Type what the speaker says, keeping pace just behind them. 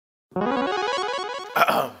This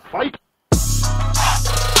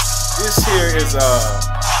here is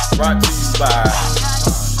brought to you by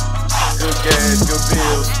Good Gas, Good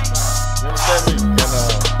Bills. You understand me? And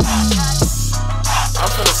I'm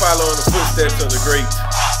finna follow in the footsteps of the great.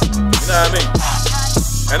 You know what I mean?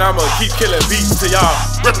 And I'ma keep killing beats till y'all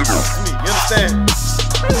recognize me. You understand?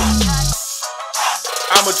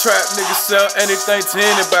 I'm a trap nigga, sell anything to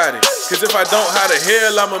anybody. Cause if I don't, how the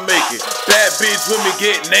hell I'ma make it? Bad bitch with me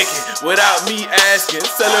get naked without me asking.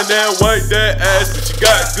 Selling that white, that aspirin. She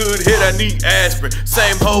got good head, I need aspirin.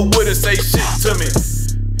 Same hoe wouldn't say shit to me.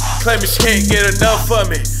 Claiming she can't get enough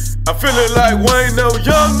of me. I'm feeling like Wayne, no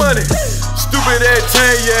Young Money. Stupid ass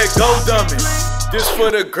chain, yeah, go dummy. This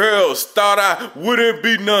for the girls, thought I wouldn't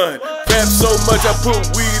be none. Vamp so much I put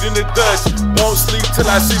weed in the Dutch. Won't sleep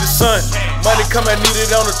till I see the sun. Money come, I need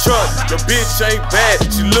it on the trunk. The bitch ain't bad,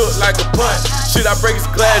 she look like a punt. Shit, I break his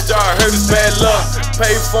glass jar, I heard it's bad luck.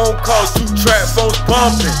 Pay phone calls, 2 trap phones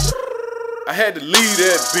bumping. I had to leave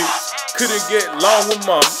that bitch, couldn't get long with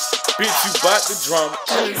mama. Bitch, you bought the drama.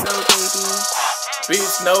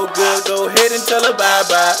 Bitch no good, go ahead and tell her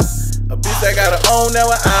bye-bye. A bitch that got her own,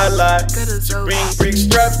 now I lie. She bring brick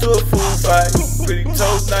straps to a food fight. Pretty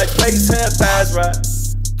toes, nice face, hand thighs right.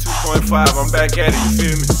 2.5, I'm back at it, you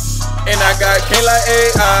feel me? And I got can't like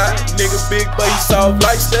AI. Nigga big, but he soft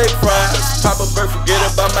like steak fries. Pop a bird, forget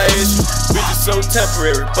about my issue. Bitch is so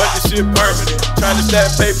temporary, but this shit permanent. Trying to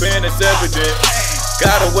stack paper and it's evident.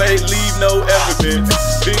 Got away, leave no evidence.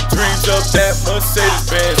 Big dreams up that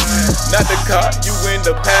Mercedes-Benz. Not the car, you in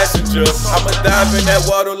the passenger. I'ma dive in that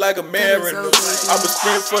water like a mariner. I'ma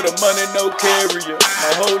sprint for the money, no carrier.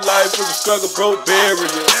 My whole life was a struggle, broke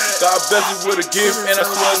barrier. God bless you with a gift and I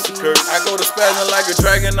swear it's a curse. I go to spazzing like a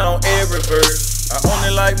dragon on every verse. I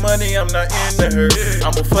only like money, I'm not into her.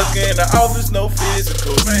 I'm a fucker in the office, no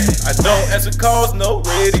physical. I don't answer calls, no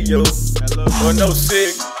radio. Or no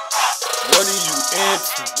signal. What are you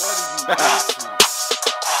into?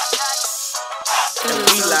 And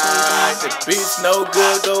we like, the bitch no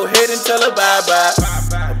good, go ahead and tell her bye-bye.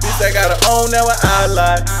 A bitch that got her own, now I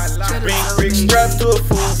lie. She bring brick straps to a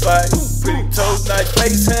food fight. Pretty toes, nice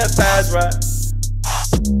face, hand thighs right.